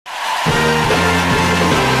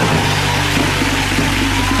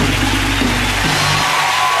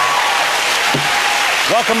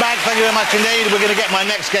Welcome back, thank you very much indeed. We're going to get my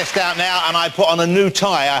next guest out now, and I put on a new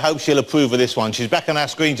tie. I hope she'll approve of this one. She's back on our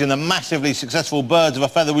screens in the massively successful Birds of a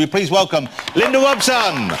Feather. Will you please welcome Linda Robson?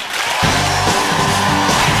 Wow.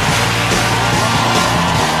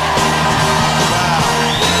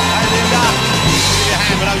 Hey, Linda. Give your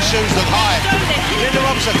hand, but those shoes look high. Linda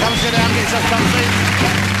Robson, come sit down, get yourself comfy.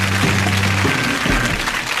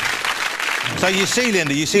 So you see,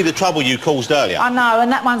 Linda, you see the trouble you caused earlier. I know,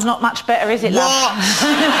 and that one's not much better, is it, love?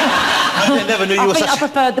 I never knew you were such... I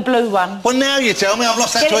preferred the blue one. Well, now you tell me, I've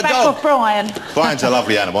lost that to a dog. Get it back off Brian. Brian's a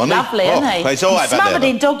lovely animal, isn't he? Lovely, isn't he? It's all right back there. Smothered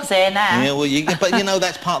in dogs here now. Yeah, well, but you know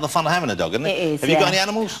that's part of the fun of having a dog, isn't it? It is, Have you got any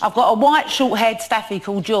animals? I've got a white, short-haired staffy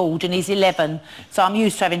called George, and he's 11, so I'm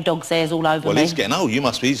used to having dog's hairs all over me. Well, he's getting old. You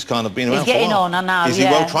must be. He's kind of been around for a while. He's getting on, I know, Is he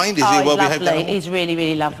well-trained? Is he a well-behaved animal? He's really,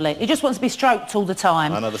 really lovely. He just wants to be stroked all the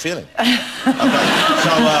time. I know the feeling. OK,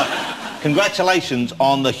 so... congratulations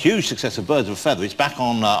on the huge success of Birds of a Feather. It's back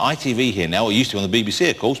on ITV here now. It used to be on the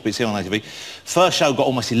BBC, of course, but it's here on ITV. First show got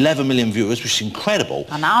almost 11 million viewers, which is incredible.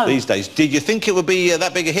 I know. These days. Did you think it would be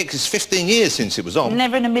that big a hit? Because it's 15 years since it was on.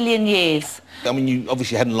 Never in a million years. I mean, you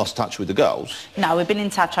obviously hadn't lost touch with the girls. No, we've been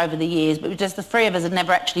in touch over the years, but just the three of us had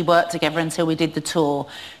never actually worked together until we did the tour.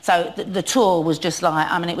 So the tour was just like,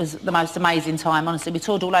 I mean, it was the most amazing time, honestly. We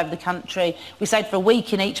toured all over the country. We stayed for a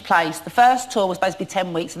week in each place. The first tour was supposed to be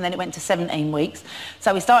 10 weeks, and then it went to 17 weeks.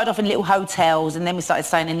 So we started off in little hotels, and then we started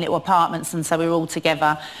staying in little apartments, and so we were all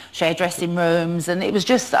together, shared dressing rooms, and it was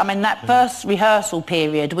just, I mean, that first rehearsal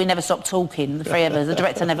period, we never stopped talking, the three of us. The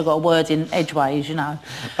director never got a word in edgeways, you know.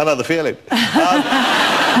 I know the feeling. But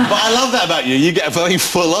I love that about you. You get a very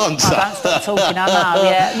full answer. I don't stop talking, I know,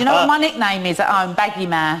 yeah. You know what my nickname is at home? Baggy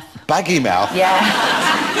Mouth. Baggy Mouth? Yeah.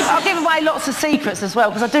 I'll give away lots of secrets as well,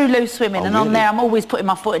 because I do loose swimming, and really? On there I'm always putting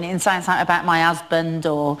my foot in it and saying something about my husband,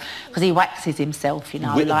 or... because he waxes himself, you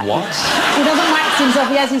know. What? He doesn't wax himself,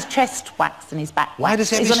 he has his chest waxed and his back waxed. Why does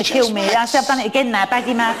he have his chest He's going to kill me. waxed? I've done it again now,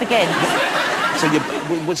 Baggy Mouth again. So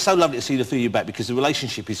it's so lovely to see the three of you back, because the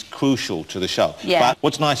relationship is crucial to the show. Yeah. But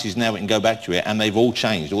what's nice is now we can go back to it, and they've all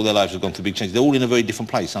changed. All their lives have gone through big changes. They're all in a very different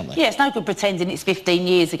place, aren't they? Yeah, it's no good pretending it's 15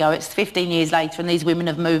 years ago. It's 15 years later, and these women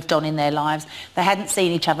have moved on in their lives. They hadn't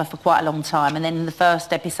seen each other for quite a long time, and then in the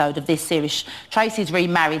first episode of this series, Tracy's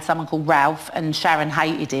remarried someone called Ralph, and Sharon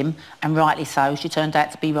hated him, and rightly so. She turned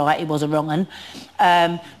out to be right. He was a wrong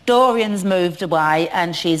 'un. Dorian's moved away,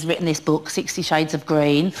 and she's written this book, 60 Shades of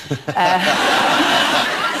Green.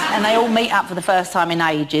 And they all meet up for the first time in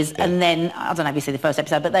ages, and then, I don't know if you see the first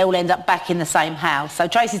episode, but they all end up back in the same house. So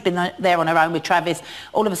Tracy's been there on her own with Travis.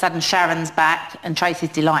 All of a sudden, Sharon's back, and Tracy's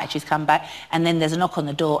delighted she's come back. And then there's a knock on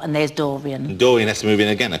the door, and there's Dorian. And Dorian has to move in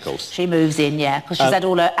again, of course. She moves in, yeah, because she's had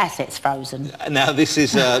all her assets frozen. Now, this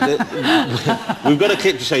is... we've got a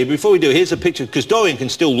clip to show you. Before we do, here's a picture, because Dorian can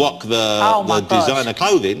still rock the designer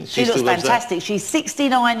clothing. She looks fantastic. She's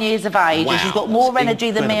 69 years of age, and she's got more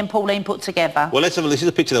energy than me and Pauline put together. Well, let's have a look. This is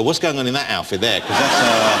a picture there. What's going on in that outfit there? Because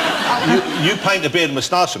that's... you paint a beard and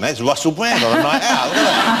moustache from that. It's Russell Brand on a night out. Look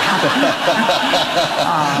at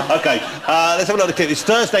that. OK, let's have another clip. It's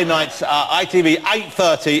Thursday nights, ITV,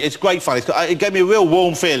 8:30. It's great fun. It gave me a real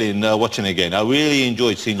warm feeling watching it again. I really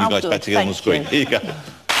enjoyed seeing you guys back together on the screen. Here you go. But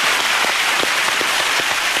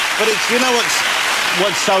it's, you know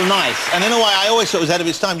what's so nice, and in a way I always thought it was ahead of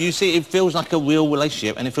its time. You see, it feels like a real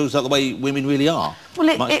relationship, and it feels like the way women really are. Well,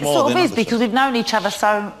 it sort of is, because we've known each other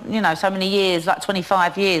so many years, like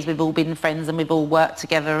 25 years. We've all been friends, and we've all worked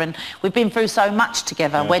together, and we've been through so much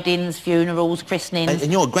together. Yeah. Weddings, funerals, christenings. And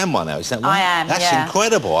you're a grandma now, is that right? I am, That's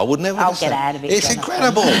incredible. I would never I'll get out of it. It's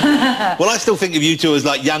incredible. Well, I still think of you two as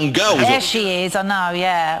like young girls. There she is, I know,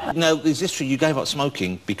 yeah. Now, is this true? You gave up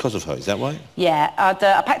smoking because of her, is that right? Yeah,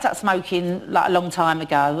 I packed up smoking like a long time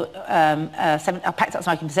ago. I packed up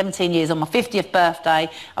smoking for 17 years. On my 50th birthday,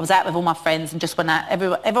 I was out with all my friends and just went out.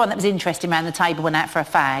 Everyone that was interested around the table went out for a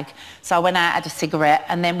fag. So I went out, had a cigarette,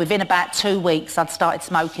 and then within about 2 weeks, I'd started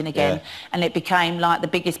smoking again. Yeah. And it became like the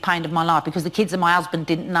biggest pain of my life, because the kids and my husband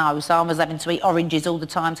didn't know. So I was having to eat oranges all the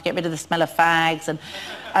time to get rid of the smell of fags, and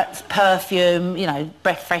perfume, you know,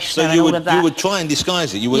 breath freshener and all of that. So you would try and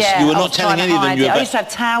disguise it? You were not telling any of them you were... I used to have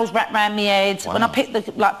towels wrapped around my head. Wow. When I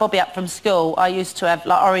picked Bobby up from school, I used to have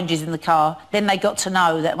like oranges in the car. Then they got to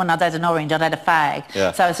know that when I'd had an orange, I'd had a fag.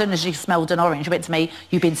 Yeah. So as soon as she smelled an orange, she went to me,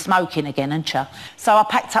 "You've been smoking again, haven't you?" So I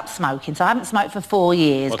packed up smoking. So I haven't smoked for 4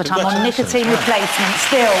 years, but I'm on nicotine replacement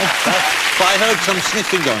still. But I heard some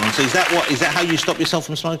sniffing going on. So is that how you stop yourself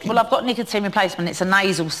from smoking? Well, I've got nicotine replacement. It's a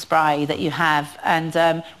nasal spray that you have,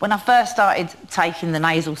 and when I first started taking the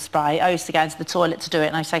nasal spray, I used to go into the toilet to do it,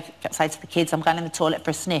 and I say to the kids, I'm going in the toilet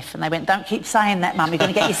for a sniff, and they went, don't keep saying that, Mum, you're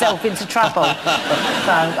going to get yourself into trouble.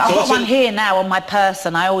 So I've got one here now on my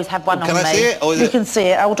person. I always have one on me. Can I see it? Or is you can see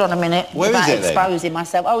it. Hold on a minute. Where is it then? Exposing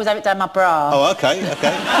myself. I always have it down my bra. Oh, OK.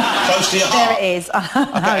 Close to your heart. There it is.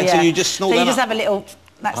 OK, so you just snort so that you just up. have a little...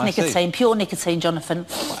 That's nicotine, pure nicotine, Jonathan.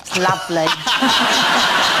 It's lovely.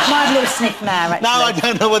 Might have a little sniff now, actually. No, I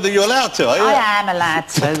don't know whether you're allowed to, are you? I am allowed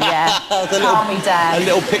to, yeah. Calm me down. A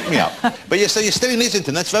little pick-me-up. But yeah, so you're still in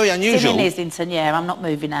Islington. That's very unusual. Still in Islington, yeah. I'm not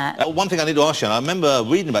moving out. One thing I need to ask you, and I remember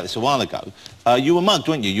reading about this a while ago, you were mugged,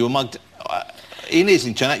 weren't you? You were mugged in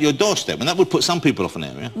Islington at your doorstep, and that would put some people off an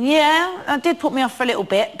area. Yeah, it did put me off for a little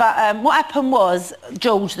bit, but what happened was,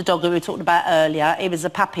 George, the dog who we were talking about earlier, he was a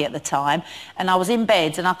puppy at the time, and I was in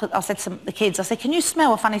bed, and I said to the kids, I said, can you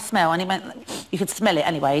smell a funny smell? And he went, you could smell it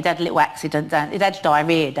anyway. He'd had a little accident, he'd had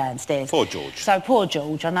diarrhea downstairs. Poor George. So poor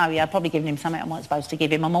George, I know, yeah, I'd probably given him something I wasn't supposed to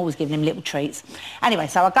give him. I'm always giving him little treats. Anyway,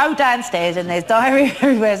 so I go downstairs, and there's diarrhea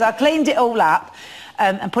everywhere, so I cleaned it all up.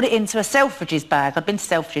 And put it into a Selfridges bag. I'd been to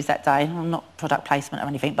Selfridges that day. I'm not product placement or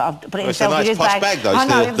anything, but I've put it in a Selfridges bag. It's a nice posh bag, though. I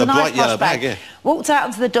know, it was the a nice bright yellow posh bag. Yeah. Walked out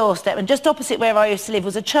onto the doorstep, and just opposite where I used to live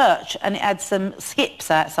was a church, and it had some skips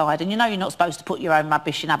outside. And you know you're not supposed to put your own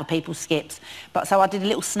rubbish in other people's skips. But so I did a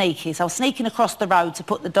little sneaky. So I was sneaking across the road to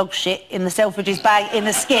put the dog shit in the Selfridges bag in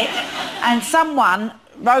the skip, and someone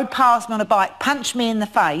rode past me on a bike, punched me in the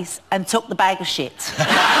face, and took the bag of shit.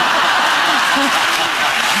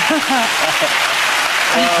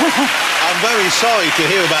 I'm very sorry to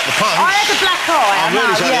hear about the punch. I had a black eye. I'm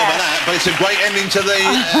really sorry to hear about that, but it's a great ending to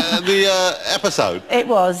the episode. It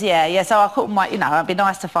was, yeah. So I couldn't wait, you know, it'd be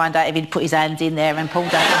nice to find out if he'd put his hand in there and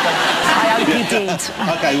pulled out the dog. I hope he did.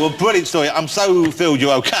 OK, well, brilliant story. I'm so thrilled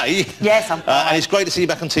you're OK. Yes, I'm fine. And it's great to see you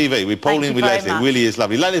back on TV with Pauline, with Leslie. It really is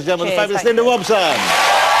lovely. Ladies and gentlemen, the fabulous Linda Robson.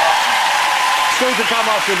 Still to come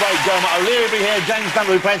after the break, Dermot O'Leary will be here, James Dunn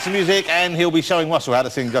will be playing some music, and he'll be showing Russell how to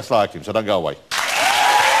sing just like him, so don't go away.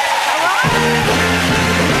 All right.